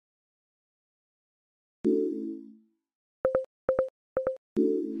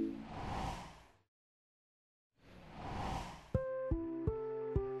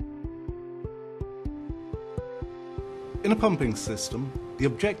In a pumping system, the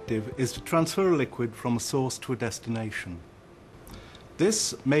objective is to transfer a liquid from a source to a destination.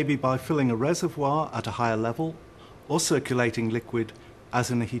 This may be by filling a reservoir at a higher level or circulating liquid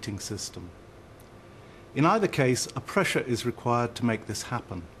as in a heating system. In either case, a pressure is required to make this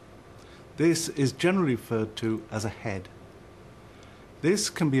happen. This is generally referred to as a head.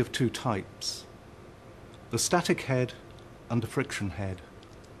 This can be of two types: the static head and the friction head.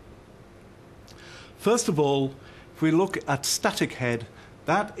 First of all, if we look at static head,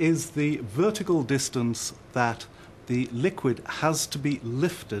 that is the vertical distance that the liquid has to be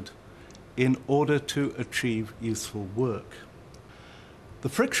lifted in order to achieve useful work. The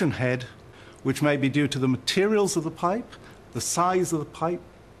friction head, which may be due to the materials of the pipe, the size of the pipe,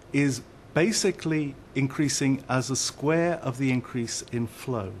 is basically increasing as a square of the increase in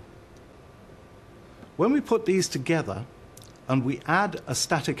flow. When we put these together and we add a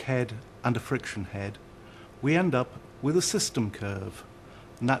static head and a friction head, we end up with a system curve.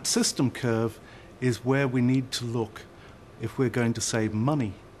 And that system curve is where we need to look if we're going to save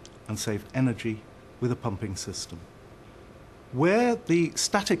money and save energy with a pumping system. Where the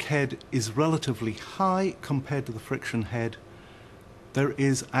static head is relatively high compared to the friction head, there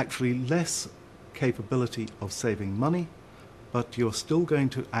is actually less capability of saving money, but you're still going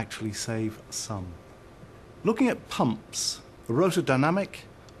to actually save some. Looking at pumps, the rotordynamic,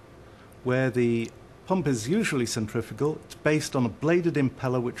 where the pump is usually centrifugal, it's based on a bladed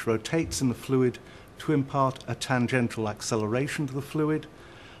impeller which rotates in the fluid to impart a tangential acceleration to the fluid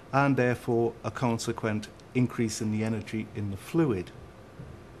and therefore a consequent increase in the energy in the fluid.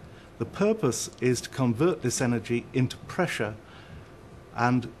 The purpose is to convert this energy into pressure,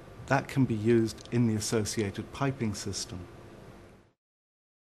 and that can be used in the associated piping system.